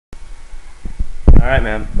Alright,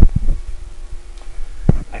 man.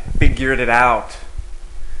 I figured it out.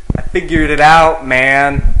 I figured it out,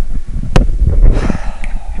 man.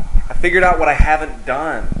 I figured out what I haven't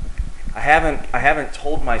done. I haven't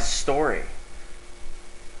told my story.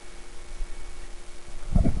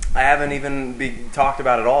 I haven't even talked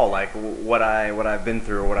about it all, like what I've been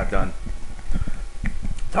through or what I've done.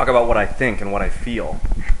 Talk about what I think and what I feel.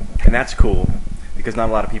 And that's cool, because not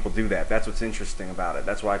a lot of people do that. That's what's interesting about it.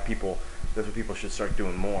 That's what people should start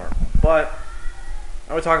doing more. But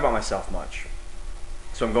I don't talk about myself much.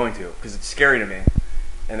 So I'm going to, because it's scary to me.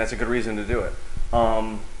 And that's a good reason to do it.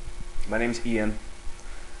 My name's Ian.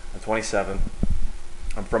 I'm 27.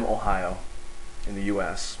 I'm from Ohio in the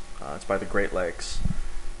U.S. It's by the Great Lakes.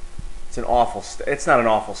 It's an awful state. It's not an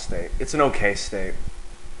awful state. It's an okay state.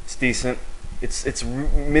 It's decent. It's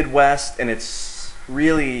Midwest, and it's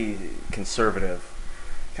really conservative.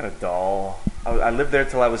 Kind of dull. I lived there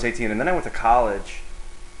till I was 18, and then I went to college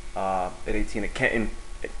at 18 at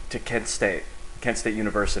Kent State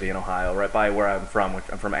University in Ohio, right by where I'm from.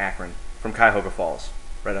 I'm from Akron, from Cuyahoga Falls,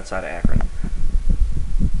 right outside of Akron.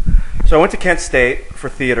 So I went to Kent State for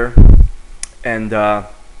theater, and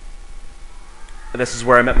this is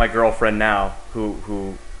where I met my girlfriend now,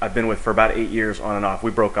 who I've been with for about 8 years on and off.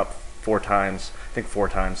 We broke up 4 times, I think 4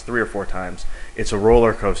 times, 3 or 4 times. It's a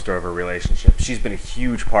roller coaster of a relationship. She's been a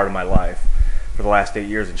huge part of my life for the last 8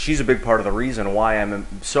 years, and she's a big part of the reason why I'm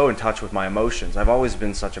so in touch with my emotions. I've always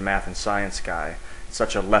been such a math and science guy,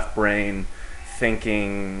 such a left brain,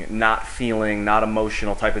 thinking, not feeling, not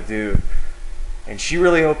emotional type of dude. And she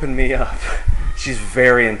really opened me up. She's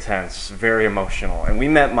very intense, very emotional. And we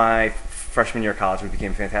met my freshman year of college. We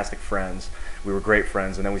became fantastic friends. We were great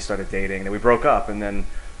friends, and then we started dating, and then we broke up, and then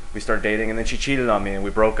we started dating, and then she cheated on me, and we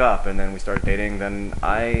broke up, and then we started dating. Then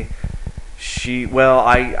it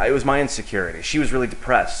was my insecurity. She was really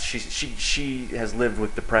depressed. She has lived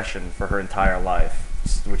with depression for her entire life,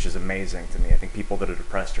 which is amazing to me. I think people that are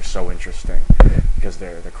depressed are so interesting because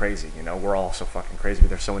they're crazy. You know, we're all so fucking crazy, but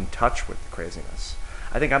they're so in touch with the craziness.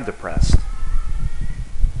 I think I'm depressed.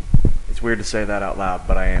 It's weird to say that out loud,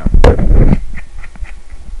 but I am.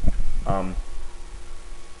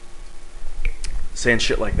 Saying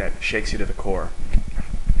shit like that shakes you to the core.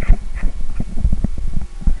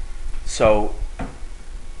 So,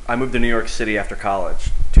 I moved to New York City after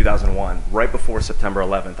college, 2001, right before September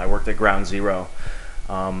 11th. I worked at Ground Zero,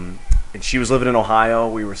 and she was living in Ohio.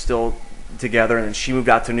 We were still together, and then she moved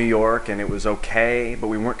out to New York, and it was okay, but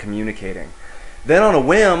we weren't communicating. Then on a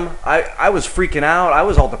whim, I was freaking out. I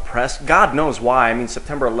was all depressed. God knows why. I mean,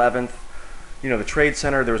 September 11th, you know, the Trade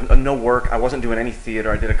Center, there was no work. I wasn't doing any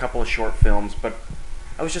theater. I did a couple of short films, but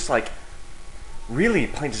I was just like really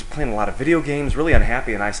playing a lot of video games, really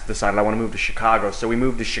unhappy, and I decided I want to move to Chicago. So we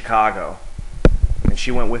moved to Chicago, and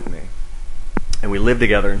she went with me. And we lived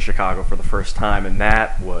together in Chicago for the first time, and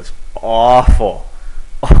that was awful.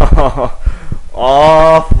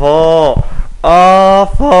 Awful.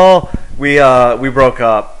 We broke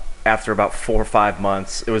up after about 4 or 5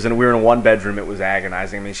 months. We were in a 1-bedroom. It was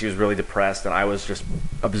agonizing. I mean, she was really depressed, and I was just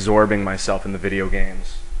absorbing myself in the video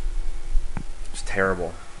games. It was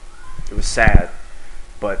terrible. It was sad,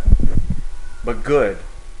 but good.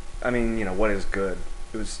 I mean, you know, what is good?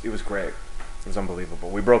 It was great. It was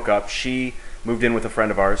unbelievable. We broke up. She moved in with a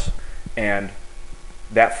friend of ours, and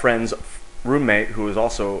that friend's roommate, who was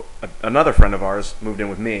also another friend of ours, moved in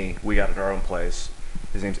with me. We got our own place.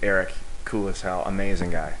 His name's Eric. Cool as hell.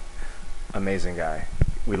 Amazing guy.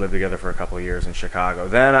 We lived together for a couple of years in Chicago.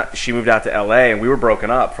 Then she moved out to LA, and we were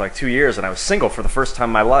broken up for like 2 years, and I was single for the first time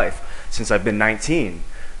in my life since I've been 19.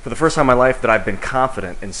 For the first time in my life that I've been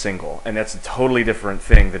confident and single, and that's a totally different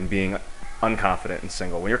thing than being unconfident and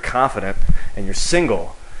single. When you're confident and you're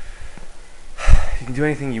single, you can do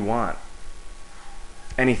anything you want.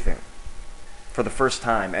 Anything. For the first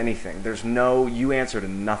time, anything. You answer to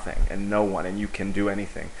nothing and no one, and you can do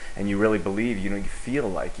anything. And you really believe, you feel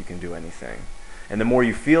like you can do anything. And the more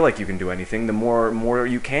you feel like you can do anything, the more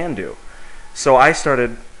you can do. So I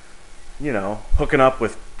started, hooking up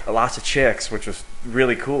with lots of chicks, which was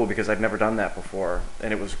really cool because I'd never done that before,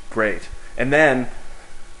 and it was great. And then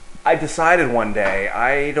I decided one day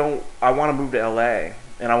I want to move to LA,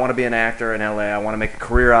 and I want to be an actor in LA. I want to make a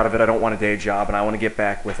career out of it. I don't want a day job, and I want to get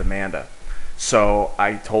back with Amanda. So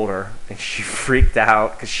I told her, and she freaked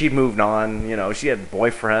out because she moved on. She had a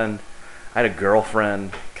boyfriend. I had a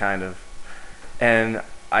girlfriend, kind of. And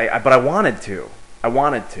but I wanted to. And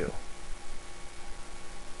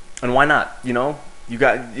why not?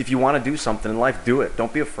 If you want to do something in life, do it.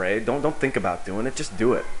 Don't be afraid. Don't think about doing it. Just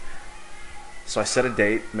do it. So I set a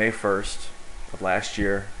date, May 1st of last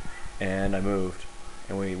year, and I moved.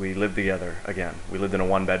 and we lived together again. We lived in a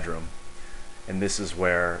one-bedroom. And this is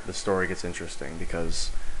where the story gets interesting,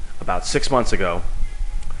 because about 6 months ago,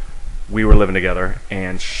 we were living together,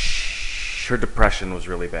 and her depression was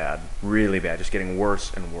really bad, just getting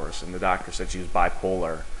worse and worse. And the doctor said she was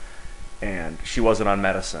bipolar, and she wasn't on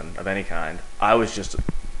medicine of any kind. I was just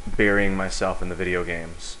burying myself in the video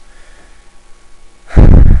games.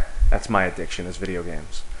 That's my addiction, is video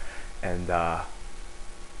games. And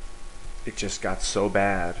it just got so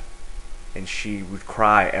bad, and she would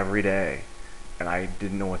cry every day, and I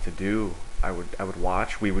didn't know what to do. I would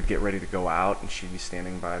watch. We would get ready to go out, and she'd be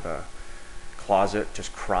standing by the closet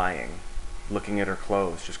just crying, looking at her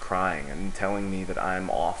clothes, just crying, and telling me that I'm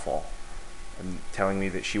awful, and telling me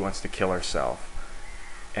that she wants to kill herself.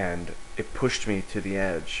 And it pushed me to the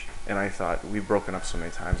edge, and I thought, we've broken up so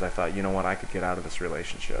many times, I thought, you know what, I could get out of this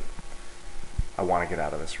relationship. I want to get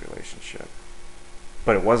out of this relationship.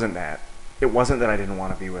 But it wasn't that. It wasn't that I didn't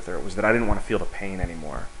want to be with her. It was that I didn't want to feel the pain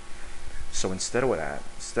anymore. So instead of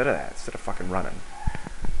fucking running,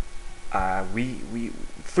 we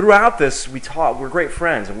throughout this, we talk. We're great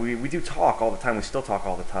friends, and we do talk all the time. We still talk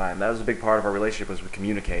all the time. That was a big part of our relationship, was we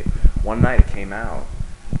communicate. One night it came out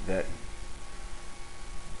that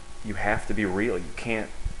you have to be real. You can't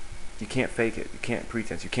fake it. You can't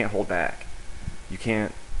pretense. You can't hold back. You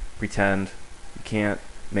can't pretend. You can't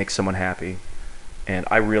make someone happy. And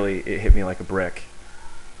it hit me like a brick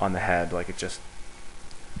on the head, like it just.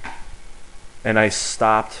 And I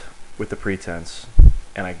stopped with the pretense,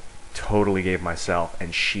 and I totally gave myself,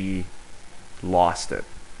 and she lost it,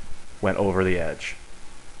 went over the edge.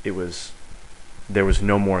 There was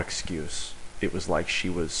no more excuse. It was like she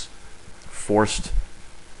was forced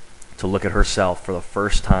to look at herself for the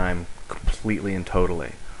first time completely and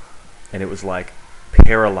totally. And it was like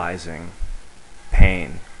paralyzing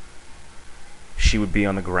pain. She would be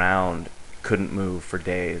on the ground, couldn't move for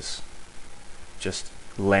days, just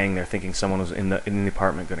laying there thinking someone was in the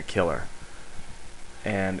apartment going to kill her.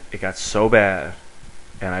 And it got so bad,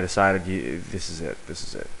 and I decided, this is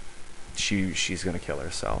it. She's going to kill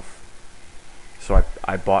herself. So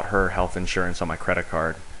I bought her health insurance on my credit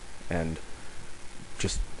card, and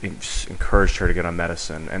just encouraged her to get on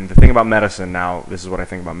medicine. And the thing about medicine now, this is what I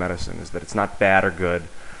think about medicine, is that it's not bad or good,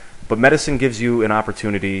 but medicine gives you an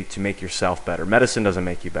opportunity to make yourself better. Medicine doesn't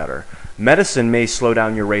make you better. Medicine may slow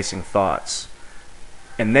down your racing thoughts.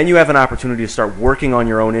 And then you have an opportunity to start working on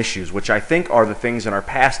your own issues, which I think are the things in our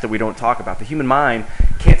past that we don't talk about. The human mind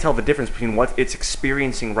can't tell the difference between what it's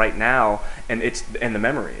experiencing right now and the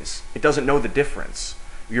memories. It doesn't know the difference.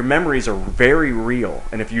 Your memories are very real,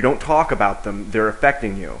 and if you don't talk about them, they're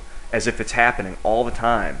affecting you as if it's happening all the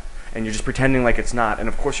time. And you're just pretending like it's not, and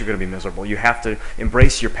of course you're going to be miserable. You have to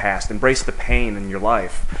embrace your past, embrace the pain in your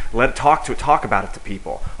life. Talk about it to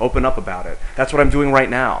people. Open up about it. That's what I'm doing right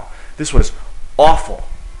now. This was awful.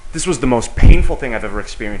 This was the most painful thing I've ever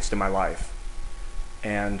experienced in my life.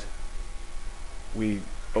 And we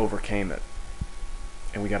overcame it.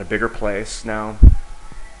 And we got a bigger place now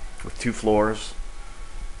with 2 floors.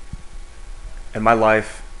 And my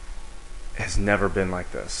life has never been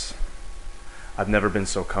like this. I've never been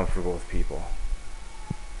so comfortable with people.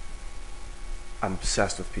 I'm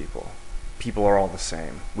obsessed with people. People are all the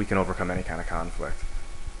same. We can overcome any kind of conflict.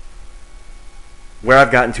 Where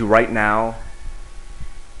I've gotten to right now,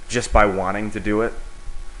 just by wanting to do it,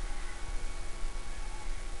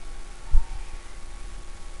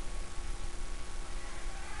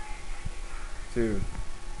 dude,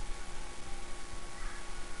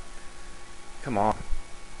 come on.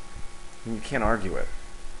 You can't argue it.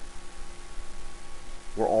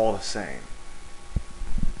 We're all the same.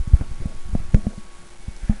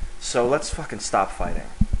 So let's fucking stop fighting.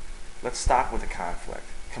 Let's stop with the conflict.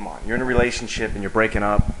 Come on, you're in a relationship and you're breaking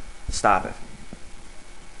up. Stop it.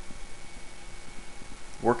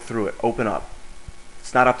 Work through it. Open up.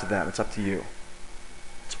 It's not up to them. It's up to you.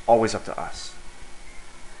 It's always up to us.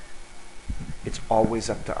 It's always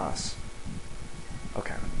up to us.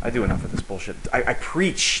 Okay, I do enough of this bullshit. I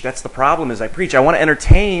preach. That's the problem, is I preach. I want to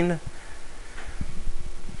entertain.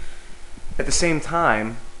 At the same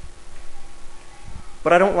time,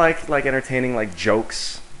 but I don't like entertaining like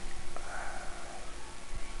jokes.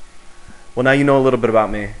 Well, now you know a little bit about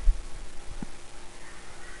me.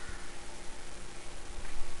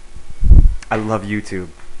 I love YouTube.